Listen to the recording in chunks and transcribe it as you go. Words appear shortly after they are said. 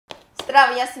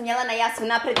Zdravo, ja sam Jelena, ja se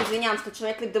napred izvinjavam što ću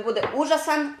ovaj klip da bude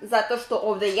užasan, zato što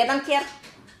ovde je jedan ker,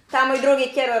 tamo i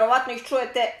drugi ker, verovatno ih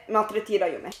čujete,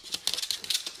 maltretiraju me.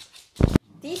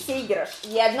 Ti se igraš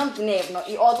jednom dnevno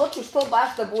i odlučiš to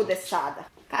baš da bude sada.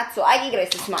 Kacu, ajde igraj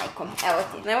se s majkom, evo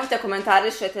ti. Nemojte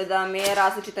komentarišete da mi je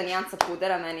različita nijansa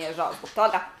pudera, meni je žao zbog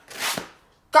toga.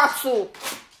 Kacu!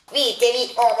 Vidite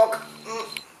vi ovog.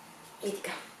 Vidi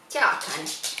ga. Ćao, Akani.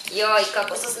 Joj,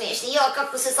 kako su smiješni, joj,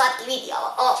 kako su slatki, vidi ovo.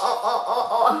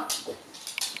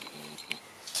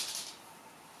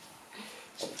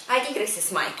 Ajde igraj se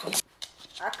s majkom.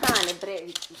 Akane, bre,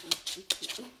 vidi.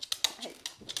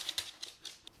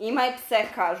 Ima i pse,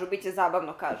 kažu, bit će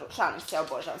zabavno, kažu. Šalim se,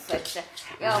 obožavam sve pse.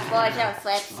 Ja obožavam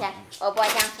svoje pse,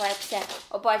 obožavam svoje pse,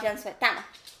 obožavam sve. Tamo.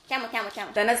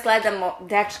 Danas gledamo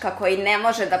dečka koji ne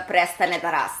može da prestane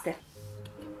da raste.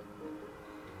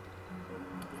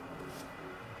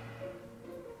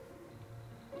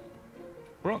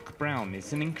 Brock Brown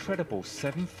is an incredible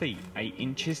 7 feet 8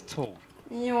 inches tall.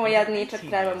 Joj, jadničak,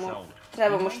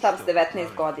 treba mu štab s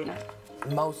 19 godina.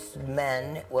 Most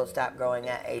men will stop growing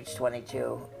at age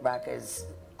 22. Brock is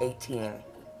 18.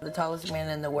 The tallest man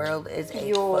in the world is 8'1".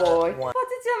 Joj,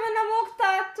 podsjeća me na mog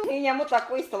tatu. I njemu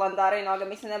tako isto landaraju noge,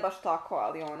 mislim ne baš tako,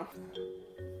 ali ono.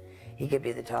 He could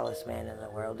be the tallest man in the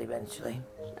world eventually.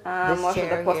 Može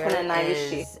da postane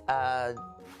najviši.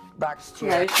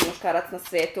 Najviši muškarac na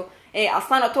svetu. A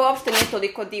stvarno, to uopšte nije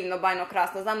toliko divno, bajno,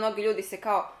 krasno. Znam, mnogi ljudi se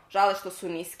kao žale što su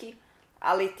niski,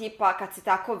 ali tipa kad si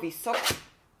tako visok,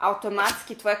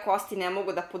 automatski tvoje kosti ne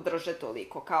mogu da podrže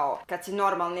toliko, kao kad si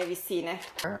normalne visine.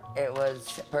 It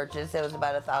was purchased, it was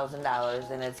about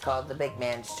 $1,000 and it's called the big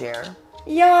man's chair.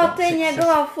 Ja, to je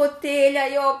njegova fotelja,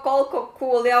 jo, koliko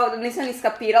cool, ja nisam ni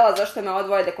skapirala zašto me ovo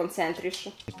dvoje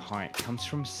dekoncentrišu. Height comes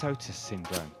from Sotos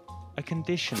syndrome, a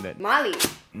condition that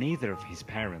neither of his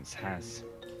parents has.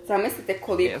 Zamislite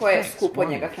koliko je skupo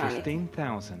njega hraniti.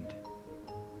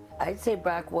 I'd say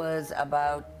Brock was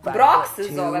about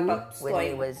 5'2" when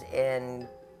he was in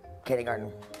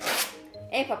kindergarten.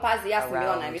 Pa pazi, ja sam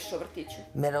bila najviše u vrtiću.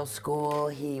 Middle school,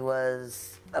 he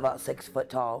was about 6 foot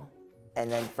tall.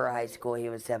 And then for high school, he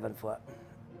was 7 foot.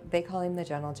 They call him the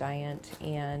gentle giant,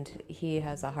 and he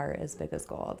has a heart as big as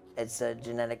gold. It's a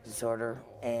genetic disorder,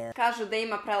 and... Kažu da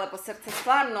ima prelepo srce.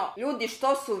 Stvarno, ljudi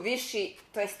što su viši,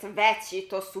 to jest veći,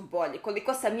 to su bolji.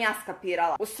 Koliko sam ja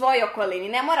skapirala u svojoj okolini.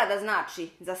 Ne mora da znači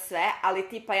za sve, ali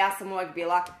tipa ja sam uvek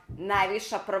bila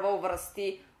najviša, prva u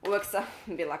vrsti. Uvek sam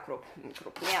bila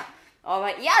krupnija.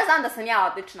 Ja znam da sam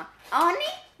ja odlična. A oni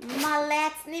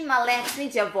malecni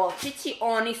đavolčići,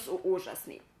 oni su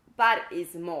užasni. Bar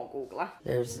iz mog ugla.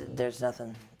 There's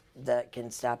nothing that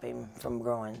can stop him from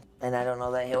growing. And I don't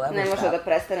know that he'll ever stop. Ne može da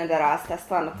prestane da raste,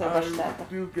 stvarno to je baš šteta.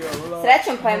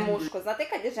 Srećom pa je muško. Znate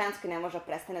kad je žensko ne može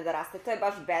prestane da raste, to je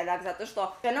baš bedak, zato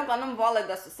što žene uglavnom vole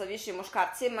da su sa višim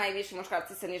muškarcima i viši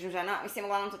muškarci sa nižim ženama. Mislim,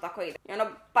 uglavnom to tako ide. I ono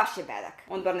baš je bedak.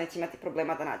 On bar neće imati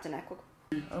problema da nađe nekog.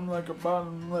 I'm like a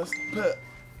bottomless pit.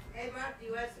 Hey, Mark, do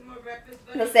you have some more breakfast,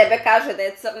 buddy? Za sebe kaže da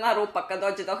je crna rupa kad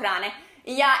dođe do hrane.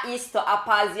 I ja isto, a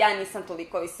pazi, ja nisam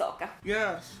toliko visoka.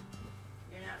 Yes.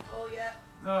 You're not full yet?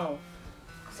 No.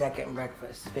 Second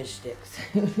breakfast, fish sticks.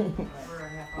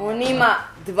 On ima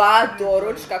 2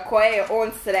 doručka koje je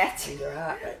on srećan.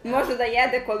 Može da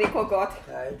jede koliko god.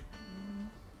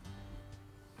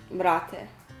 Brate.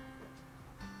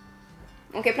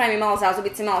 Ok, pravi mi malo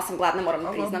zazubice, malo sam gladna, moram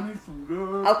da priznam.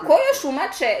 Ali ko još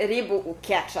umače ribu u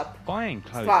ketchup? Buying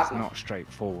clothes is not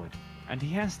straightforward, and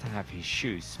he has to have his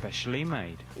shoes specially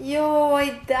made.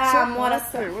 Joj, da,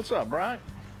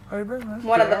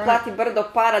 mora da plati brdo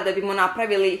para da bi mu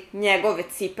napravili njegove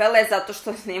cipele, zato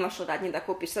što nemaš odadnji da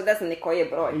kupiš. Sad ne znam ni koji je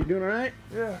broj. You doing alright?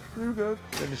 Yeah, pretty good.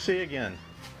 Good to see you again.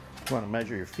 You want to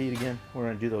measure your feet again? We're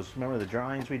going to do those, remember the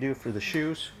drawings we do for the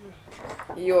shoes?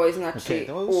 Joj, znači,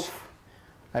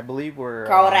 I believe we're...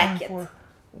 Kao reket.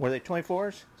 Were they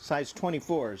 24s? Size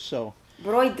 24s, so...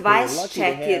 Broj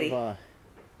 24.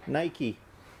 Nike.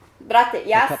 Brate,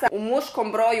 ja sam u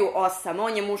muškom broju 8,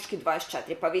 on je muški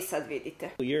 24, pa vi sad vidite.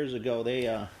 Years ago,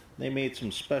 they made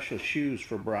some special shoes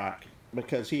for Brock.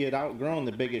 Because he had outgrown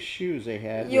the biggest shoes they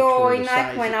had, which were the size... Joj,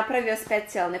 Nike je napravio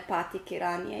specijalne patike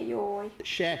ranije, joj.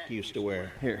 Shaq used to wear.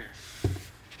 Here.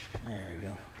 There you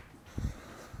go.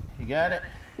 You got it?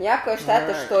 Jako je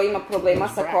šteta što ima problema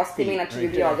sa kostima, inače bi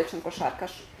bio odličan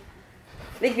košarkaš.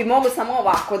 Lik bi mogu samo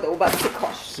ovako da ubaci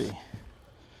koš.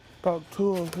 About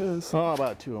 2 of his. Oh,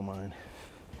 about 2 of mine.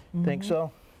 Think so?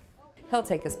 He'll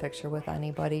take his picture with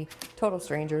anybody, total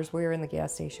strangers. We were in the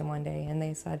gas station one day and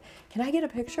they said, "Can I get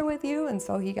a picture with you?" And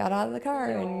so he got out of the car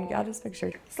and got his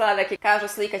picture. Slavek je kažu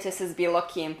slikaće se s bilo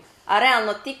kim. A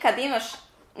realno ti kad imaš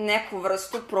neku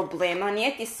vrstu problema,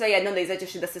 nije ti sve jedno da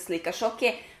izađeš i da se slikaš,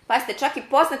 okej. Pazite, čak i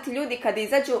poznati ljudi kada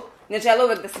izađu ne žele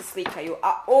uvek da se slikaju,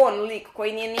 a on, lik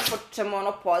koji nije ni po čemu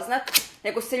poznat,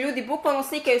 nego se ljudi bukvalno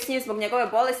slikaju s njim zbog njegove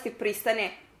bolesti,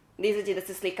 pristane da izađe da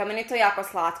se slika. Meni je to jako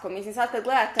slatko. Mislim, sad kad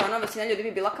gledate, većina ljudi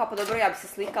bi bila kao, pa dobro, ja bi se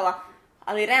slikala,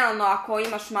 ali realno ako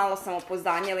imaš malo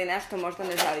samopouzdanje ili nešto, možda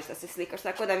ne želiš da se slikaš,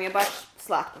 tako da mi je baš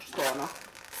slatko što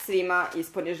svima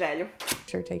ispuni želju.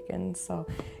 Taken, so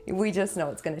we just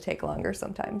know it's going to take longer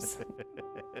sometimes.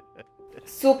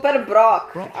 Super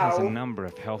Brock. Brock has a number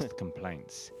of health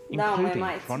complaints, including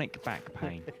chronic back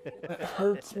pain. It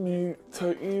hurts me to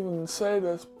even say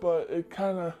this, but it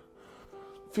kind of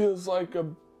feels like a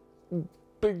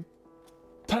big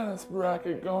tennis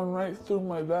racket going right through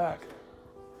my back.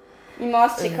 Ima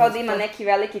osjećaj kao da ima neki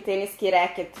veliki teniski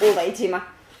reket u leđima.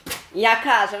 Ja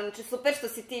kažem, znači super što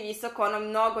si ti visoko,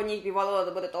 mnogo njih bi voljelo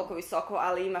da bude toliko visoko,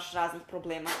 ali imaš raznih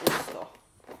problema uz to.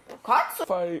 Kad su? If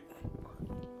I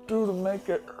do to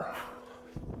make it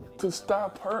to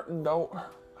stop hurting, don't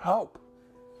help.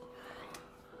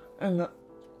 And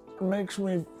it makes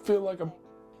me feel like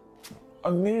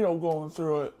a needle going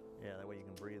through it. Yeah, that way you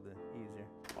can breathe easier.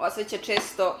 Osjeća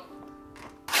često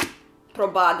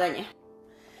probadanje.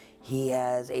 He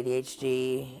has ADHD,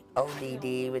 ODD,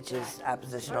 which is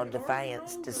oppositional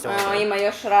defiance disorder. Ima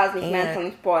još raznih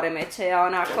mentalnih poremećaja,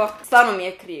 onako. Stvarno mi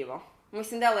je krivo.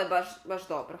 Mislim, delo je baš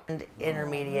dobro. And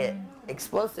intermediate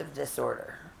explosive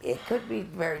disorder. It could be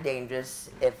very dangerous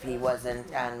if he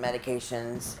wasn't on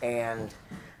medications and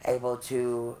able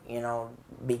to,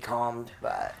 be calmed,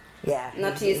 but yeah.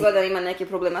 Znači, izgleda ima neki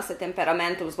problema sa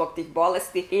temperamentom zbog tih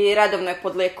bolesti i redovno je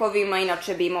pod lekovima,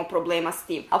 inače bi imao problema s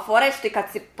tim. A fora je što i kad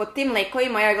si pod tim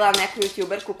lekovima, ja gledam neku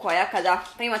youtuberku koja kada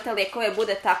prima te lekove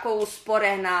bude tako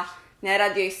usporena, ne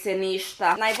radi joj se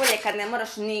ništa. Najbolje je kad ne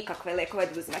moraš nikakve lekove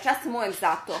da uzimaš. Ja sam uvek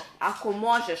zato, ako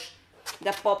možeš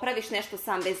da popraviš nešto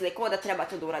sam bez lekova, da treba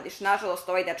to da uradiš. Nažalost,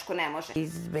 ovaj dečko ne može.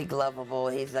 He's big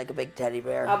lovable, he's like a big teddy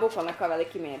bear. A bukvalno kao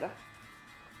veliki meda.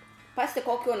 Pazite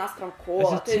koliko je on naspram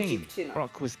kola, to je džipčina.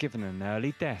 Brock was given an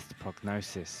early death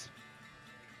prognosis.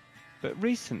 But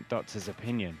recent doctors'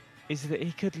 opinion is that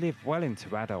he could live well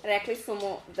into adult. Rekli su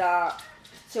mu da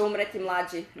će umreti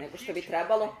mlađi nego što bi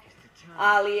trebalo,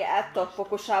 ali eto,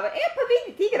 pokušava. Pa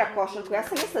vidi, igra košarku, ja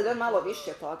sam mislila da je malo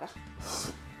više od toga.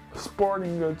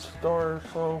 Sporting goods store,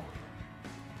 so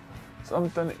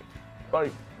something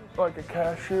like a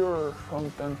cashier or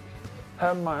something.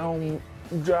 Have my own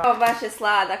job. Baš je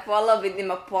sladak, volao bi da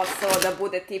ima posao, da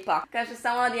bude tipa. Kaže,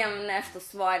 samo da imam nešto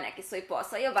svoje, neki svoj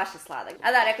posao. Baš je sladak.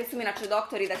 A da, rekli su mi inače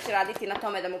doktori da će raditi na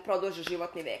tome da mu produže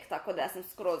životni vek, tako da ja sam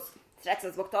skroz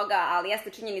srećna zbog toga, ali jeste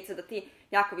činjenica da ti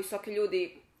jako visoki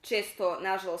ljudi često,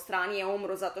 nažalost, ranije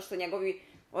umru zato što njegovi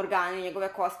organi,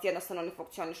 njegove kosti jednostavno ne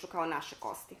funkcionišu kao naše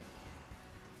kosti.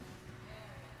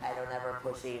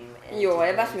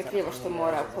 Je baš mi krivo što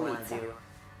mora u policiju.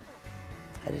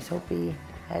 I just hope he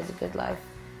has a good life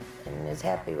and is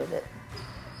happy with it.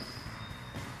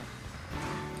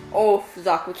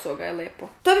 Zakucao ga je lepo.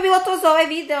 To bi bilo to za ovaj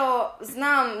video.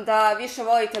 Znam da više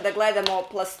volite da gledamo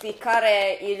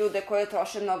plastikare i ljude koji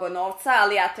troše mnogo novca,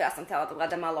 ali ja sam htjela da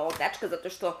gledam malo ovog dečka, zato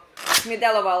što mi je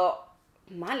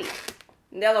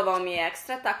delovao mi je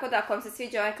ekstra, tako da ako vam se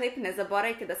sviđa ovaj klip, ne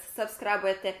zaboravite da se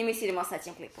subscribe-ujete i mi se vidimo u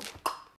sledećem klipu.